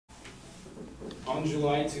On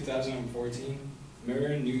July 2014,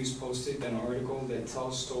 Mirror News posted an article that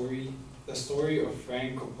tells the story of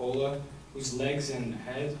Frank Coppola, whose legs and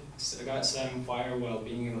head got set on fire while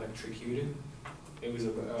being electrocuted. He was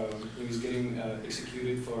getting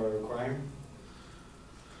executed for a crime.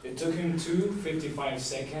 It took him 2:55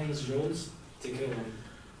 seconds joules to kill him.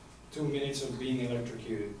 2 minutes of being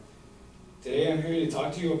electrocuted. Today I'm here to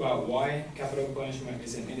talk to you about why capital punishment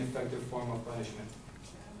is an ineffective form of punishment.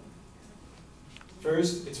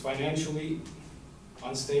 First, it's financially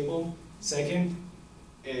unstable. Second,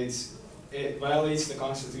 it violates the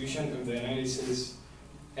Constitution of the United States.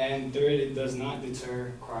 And third, it does not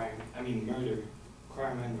deter murder.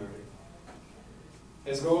 Crime and murder.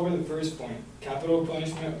 Let's go over the first point. Capital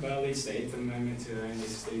punishment violates the 8th Amendment to the United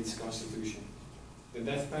States Constitution. The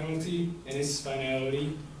death penalty in its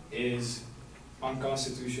finality is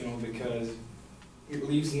unconstitutional because it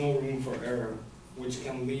leaves no room for error, which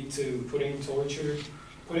can lead to putting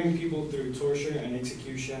people through torture and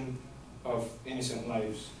execution of innocent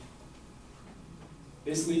lives.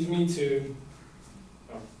 This leads me to,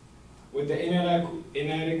 with the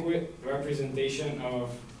inadequate representation of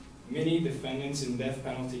many defendants in death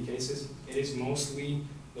penalty cases, it is mostly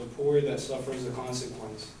the poor that suffers the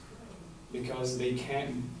consequence because they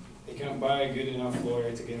can't buy a good enough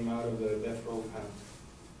lawyer to get them out of the death row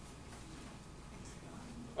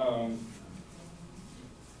penalty.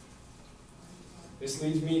 This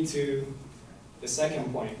leads me to the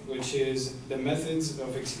second point, which is the methods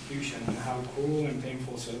of execution and how cruel and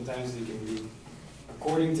painful sometimes they can be.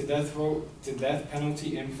 According to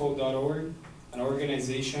deathpenaltyinfo.org,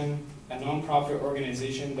 a non-profit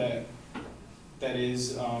organization that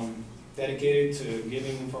is dedicated to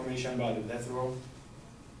giving information about the death row,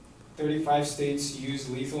 35 states use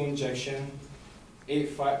lethal injection,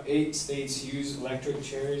 8 states use electric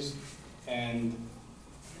chairs, and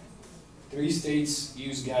 3 states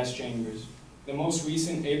use gas chambers. The most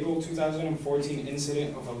recent April 2014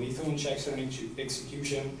 incident of a lethal injection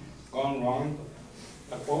execution gone wrong,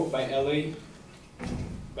 a quote by the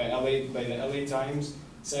LA Times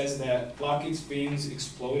says that Lockheed's beams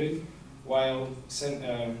exploded while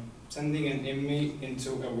sending an inmate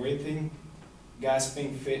into a writhing,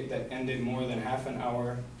 gasping fit that ended more than half an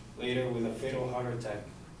hour later with a fatal heart attack.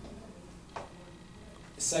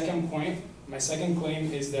 The second point, my second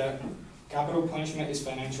claim is that capital punishment is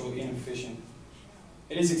financially inefficient.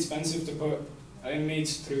 It is expensive to put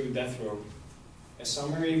inmates through death row. A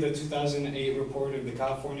summary of the 2008 report of the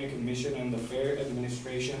California Commission on the Fair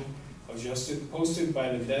Administration of Justice, posted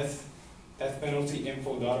by the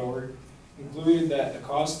deathpenaltyinfo.org, included that the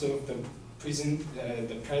cost of the present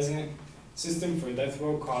system for death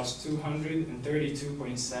row costs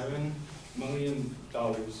 $232.7 million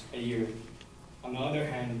a year. On the other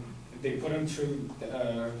hand, if they put him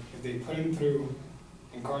through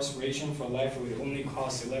incarceration for life, it would only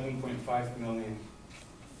cost $11.5 million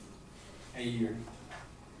a year.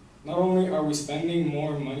 Not only are we spending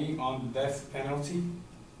more money on the death penalty,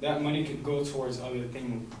 that money could go towards other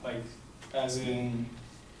things, like as in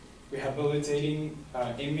rehabilitating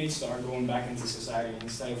inmates that are going back into society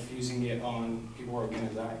instead of using it on people who are going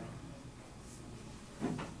to die.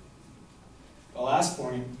 The last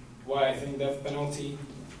point, why I think death penalty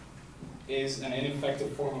is an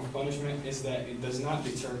ineffective form of punishment, is that it does not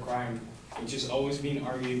deter crime, which is always being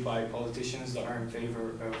argued by politicians that are in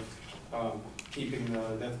favor of keeping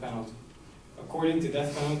the death penalty. According to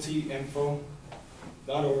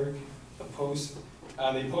deathpenaltyinfo.org,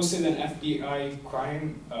 they posted an FBI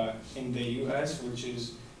crime in the U.S., which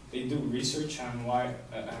is, they do research on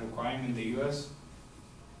crime in the U.S.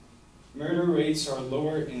 Murder rates are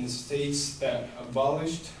lower in states that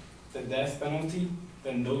abolished the death penalty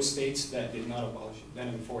than those states that did not abolish it, that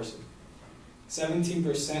enforce it.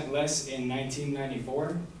 17% less in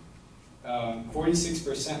 1994,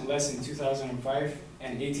 46% less in 2005,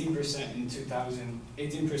 and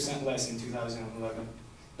 18% less in 2011.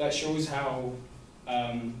 That shows how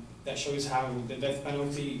the death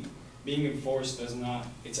penalty being enforced does not,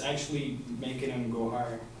 it's actually making them go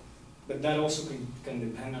higher. But that also can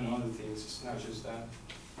depend on other things, it's not just that.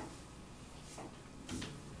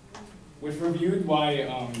 We've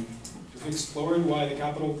explored why the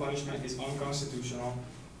capital punishment is unconstitutional,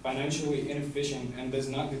 financially inefficient, and does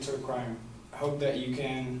not deter crime. I hope that you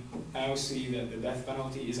can now see that the death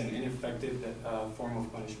penalty is an ineffective form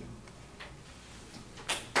of punishment.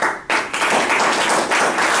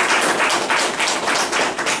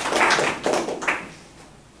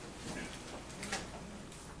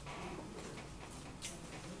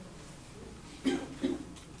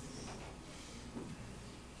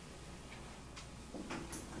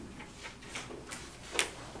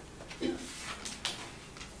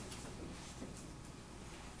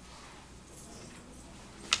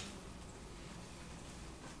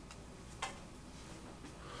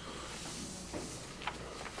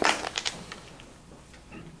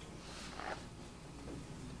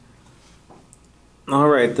 All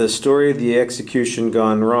right, the story of the execution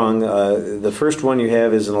gone wrong. The first one you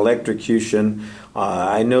have is an electrocution.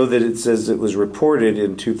 I know that it says it was reported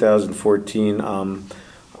in 2014.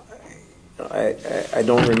 I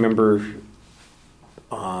don't remember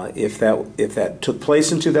if that took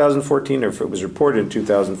place in 2014 or if it was reported in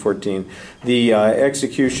 2014. The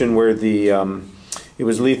execution where it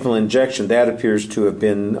was lethal injection, that appears to have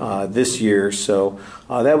been this year, so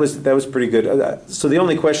that was pretty good. So the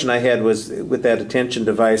only question I had was with that attention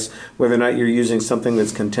device, whether or not you're using something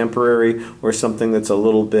that's contemporary or something that's a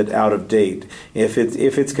little bit out of date. If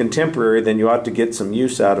it's contemporary, then you ought to get some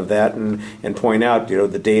use out of that and point out,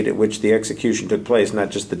 the date at which the execution took place, not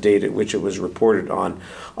just the date at which it was reported on.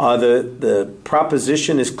 The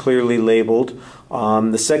proposition is clearly labeled.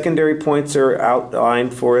 The secondary points are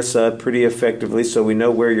outlined for us pretty effectively, so we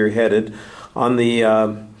know where you're headed. On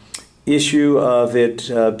the issue of it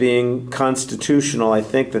being constitutional, I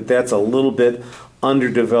think that's a little bit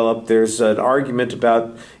underdeveloped. There's an argument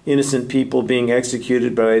about innocent people being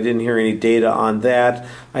executed, but I didn't hear any data on that.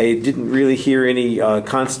 I didn't really hear any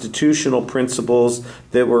constitutional principles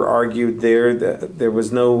that were argued there. There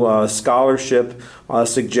was no scholarship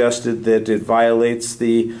suggested that it violates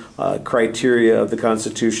the criteria of the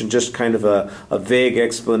Constitution, just kind of a vague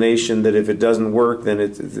explanation that if it doesn't work, then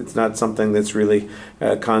it's not something that's really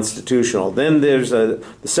constitutional. Then there's the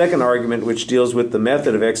second argument, which deals with the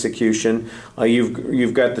method of execution.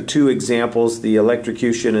 You've got the two examples, the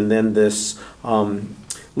electrocution and then this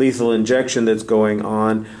lethal injection that's going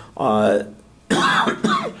on.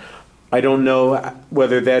 I don't know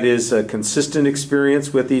whether that is a consistent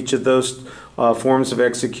experience with each of those forms of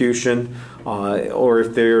execution or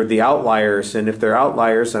if they're the outliers. And if they're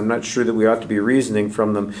outliers, I'm not sure that we ought to be reasoning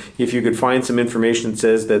from them. If you could find some information that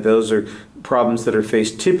says that those are problems that are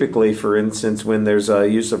faced typically, for instance, when there's a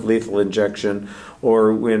use of lethal injection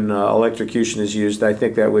or when electrocution is used, I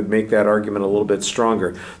think that would make that argument a little bit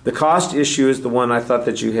stronger. The cost issue is the one I thought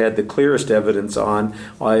that you had the clearest evidence on.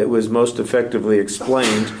 It was most effectively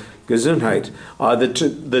explained. Gesundheit.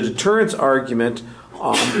 The deterrence argument,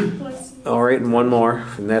 all right, and one more,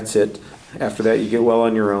 and that's it. After that, you get well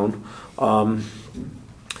on your own.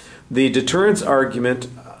 The deterrence argument,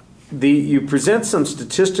 you present some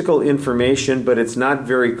statistical information, but it's not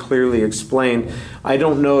very clearly explained. I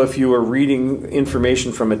don't know if you are reading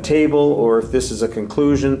information from a table or if this is a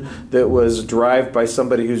conclusion that was derived by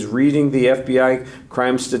somebody who's reading the FBI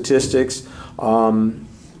crime statistics.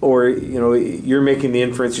 Or you're making the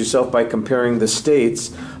inference yourself by comparing the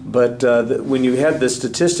states, but when you had the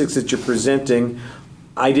statistics that you're presenting,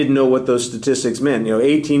 I didn't know what those statistics meant.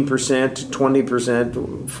 18%,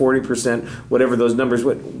 20%, 40%, whatever those numbers.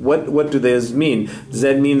 What do those mean? Does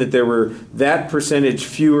that mean that there were that percentage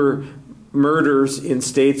fewer murders in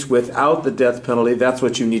states without the death penalty? That's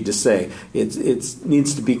what you need to say. It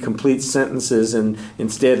needs to be complete sentences, and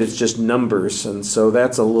instead it's just numbers, and so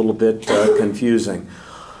that's a little bit confusing.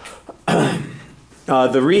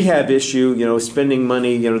 The rehab issue, spending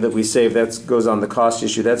money, that we save, that goes on the cost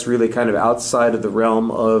issue. That's really kind of outside of the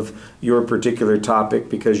realm of your particular topic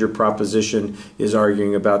because your proposition is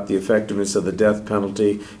arguing about the effectiveness of the death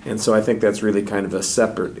penalty. And so I think that's really kind of a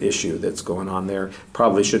separate issue that's going on there.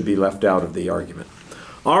 Probably should be left out of the argument.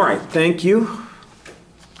 All right, thank you.